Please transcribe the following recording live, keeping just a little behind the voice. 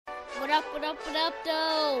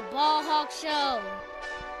though? Ball Hawk Show.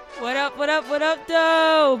 What up,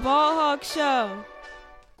 though? Ball Hawk Show.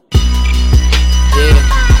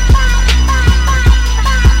 Yeah.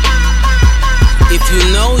 If you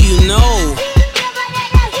know, you know.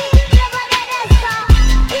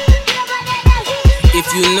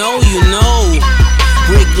 If you know, you know.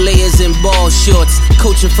 Bricklayers in ball shorts,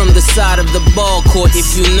 coaching from the side of the ball court.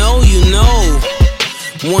 If you know, you know.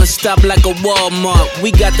 One stop like a Walmart.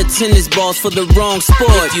 We got the tennis balls for the wrong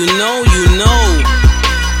sport. If you know, you know.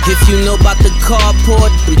 If you know about the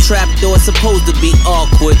carport, them trapdoors supposed to be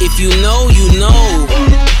awkward. If you know, you know.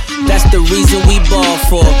 That's the reason we ball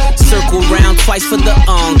for. Circle round twice for the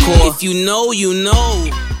encore. If you know, you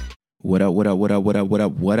know. What up,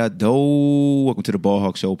 though? Welcome to the Ball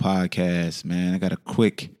Hawk Show podcast, man. I got a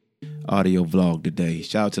quick audio vlog today.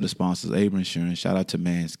 Shout out to the sponsors, Able Insurance. Shout out to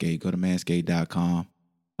Manscaped. Go to manscaped.com.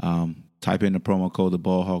 Type in the promo code, the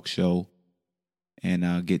Ball Hawk Show,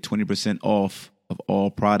 and get 20% off of all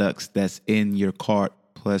products that's in your cart,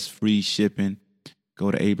 plus free shipping. Go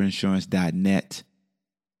to ableinsurance.net.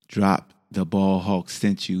 Drop the Ball Hawk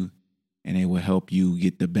sent you, and they will help you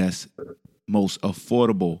get the best, most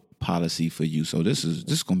affordable policy for you. So this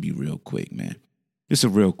is gonna be real quick, man. This is a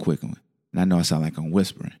real quick one. And I know I sound like I'm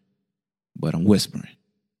whispering, but I'm whispering.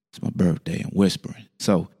 It's my birthday. I'm whispering.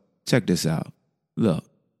 So check this out. Look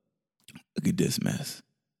at this mess.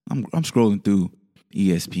 I'm scrolling through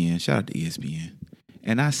ESPN. Shout out to ESPN.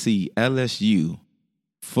 And I see LSU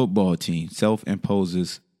football team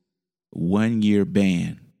self-imposes 1-year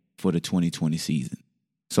ban for the 2020 season.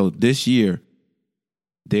 So this year,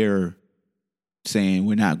 they're saying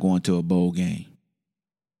we're not going to a bowl game.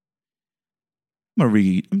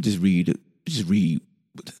 Just read.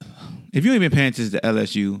 If you ain't been paying attention to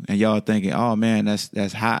LSU and y'all thinking, oh man,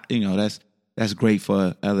 that's hot, that's great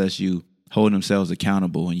for LSU holding themselves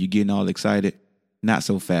accountable and you getting all excited, not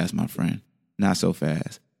so fast, my friend. Not so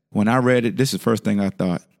fast. When I read it, this is the first thing I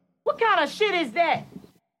thought. What kind of shit is that?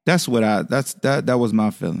 That was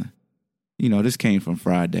my feeling. This came from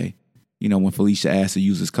Friday. When Felicia asked to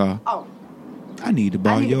use his car. Oh. I need to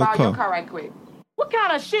borrow your car right quick. What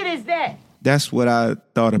kind of shit is that? That's what I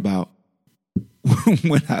thought about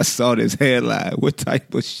when I saw this headline. What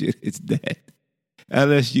type of shit is that?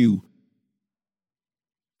 LSU.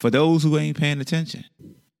 For those who ain't paying attention,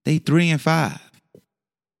 they 3-5.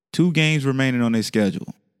 2 games remaining on their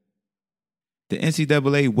schedule. The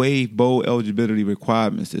NCAA waived bowl eligibility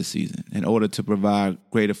requirements this season in order to provide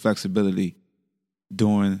greater flexibility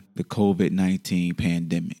during the COVID-19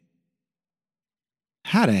 pandemic.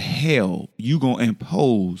 How the hell you gonna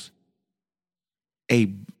impose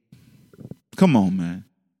Come on,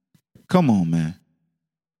 man.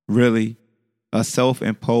 Really? A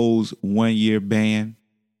self-imposed 1-year ban?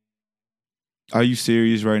 Are you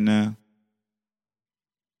serious right now?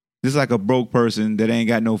 This is like a broke person that ain't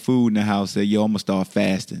got no food in the house say, yo, I'm gonna start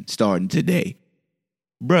fasting starting today.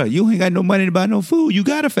 Bruh, you ain't got no money to buy no food. You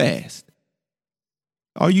gotta fast.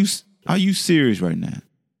 Are you serious right now?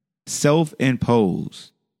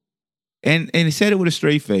 Self-imposed. And he said it with a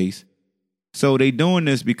straight face. So they doing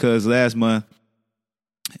this because last month,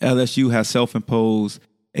 LSU has self-imposed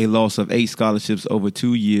a loss of 8 scholarships over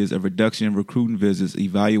 2 years, a reduction in recruiting visits,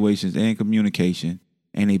 evaluations, and communication,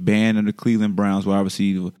 and a ban on the Cleveland Browns wide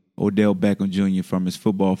receiver Odell Beckham Jr. from his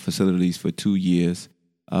football facilities for 2 years.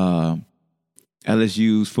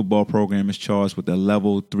 LSU's football program is charged with a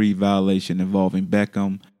level 3 violation involving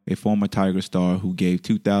Beckham, a former Tiger star who gave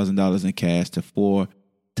 $2,000 in cash to 4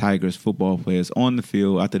 Tigers football players on the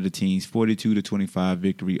field after the team's 42-25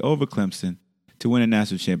 victory over Clemson to win a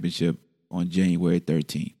national championship on January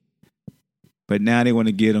 13th. But now they want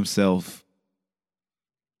to get themselves.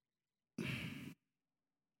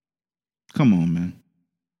 Come on, man.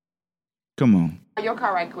 Come on. Your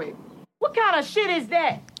car right quick. What kind of shit is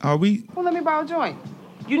that? Are we? Well, let me borrow a joint.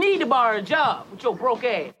 You need to borrow a job with your broke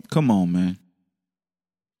ass. Come on, man.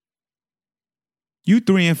 You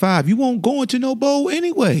 3-5. You won't go into no bowl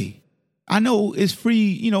anyway. I know it's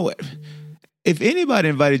free. If anybody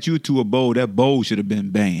invited you to a bowl, that bowl should have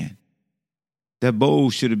been banned. That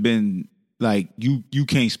bowl should have been like, you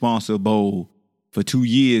can't sponsor a bowl for 2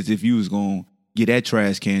 years if you was going to get that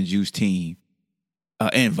trash can juice team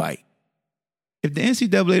an invite. If the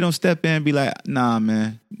NCAA don't step in and be like, nah,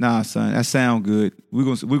 man, nah, son, that sound good.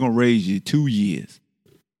 We're gonna raise you 2 years.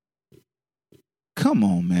 Come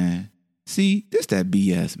on, man. See, this that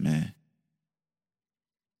BS, man.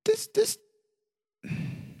 This.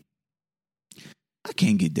 I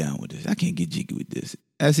can't get down with this. I can't get jiggy with this.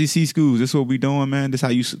 SEC schools, this what we doing, man. This how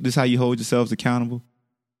you hold yourselves accountable,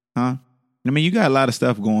 huh? I mean, you got a lot of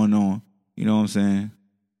stuff going on. You know what I'm saying?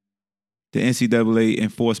 The NCAA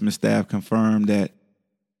enforcement staff confirmed that.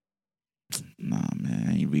 Nah, man,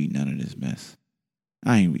 I ain't read none of this mess.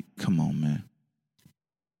 Come on, man.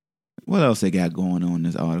 What else they got going on in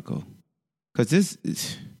this article? Because this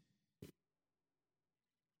is...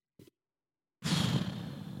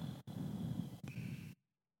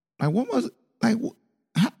 Like, what was... Like,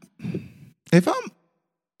 if I'm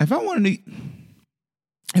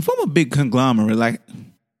a big conglomerate, like...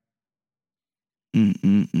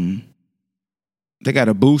 They got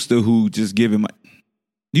a booster who just give him...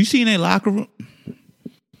 You seen their locker room?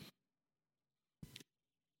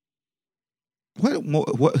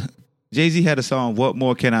 What Jay-Z had a song, What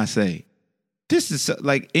More Can I Say? This is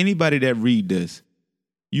like anybody that read this.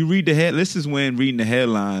 You read the head. This is when reading the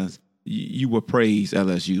headlines, you will praise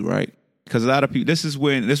LSU, right? Because a lot of people, this is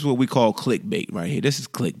what we call clickbait right here. This is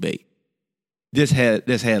clickbait. This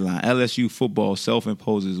headline, LSU football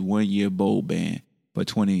self-imposes 1-year bowl ban for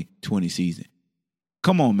 2020 season.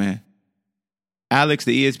 Come on, man. Alex,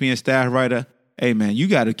 the ESPN staff writer, hey, man, you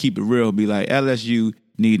got to keep it real. Be like, LSU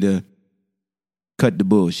need to cut the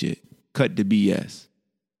bullshit. Cut the BS.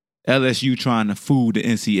 LSU trying to fool the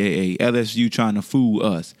NCAA. LSU trying to fool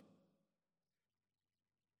us.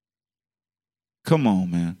 Come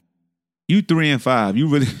on, man. You 3-5. You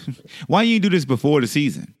really... Why you didn't do this before the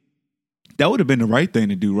season? That would have been the right thing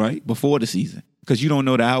to do, right? Before the season. Because you don't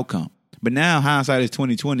know the outcome. But now, hindsight is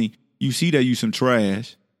 2020. You see that you some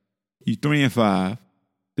trash. You 3-5.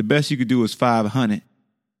 The best you could do is 500.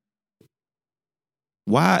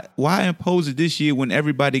 Why impose it this year when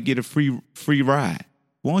everybody get a free ride?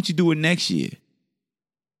 Why don't you do it next year?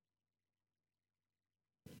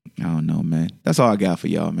 I don't know, man. That's all I got for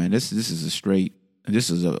y'all, man. This is a straight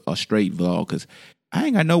vlog because I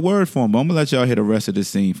ain't got no word for them. But I'm gonna let y'all hear the rest of this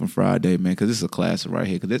scene from Friday, man, because this is a classic right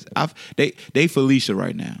here. Because they Felicia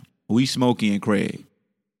right now. We Smokey and Craig.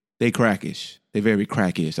 They crackish. They very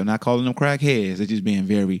crackish. I'm not calling them crackheads. They're just being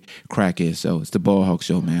very crackish. So it's the Ball Hawk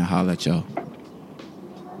Show, man. Holla at y'all.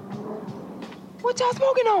 What y'all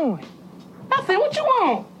smoking on? Nothing. What you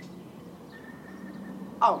want?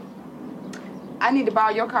 Oh, I need to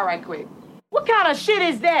borrow your car right quick. What kind of shit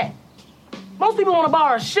is that? Most people want to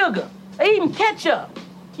borrow sugar or even ketchup.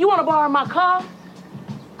 You want to borrow my car?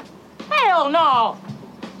 Hell no.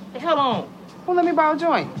 The hell on. Well, let me borrow a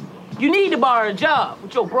joint. You need to borrow a job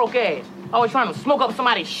with your broke ass. Always trying to smoke up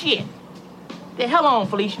somebody's shit. The hell on,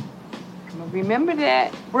 Felicia. I'm gonna remember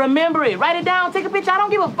that. Remember it. Write it down. Take a picture. I don't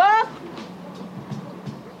give a fuck.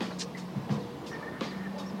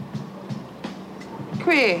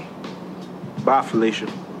 Craig. Bye, Felicia.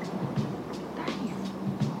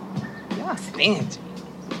 Damn. Y'all stingy.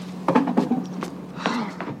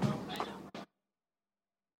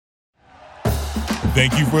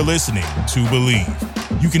 Thank you for listening to Believe.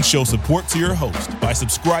 You can show support to your host by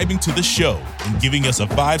subscribing to the show and giving us a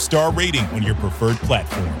 5-star rating on your preferred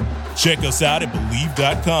platform. Check us out at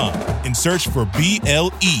Believe.com and search for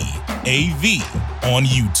BLEAV on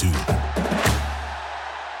YouTube.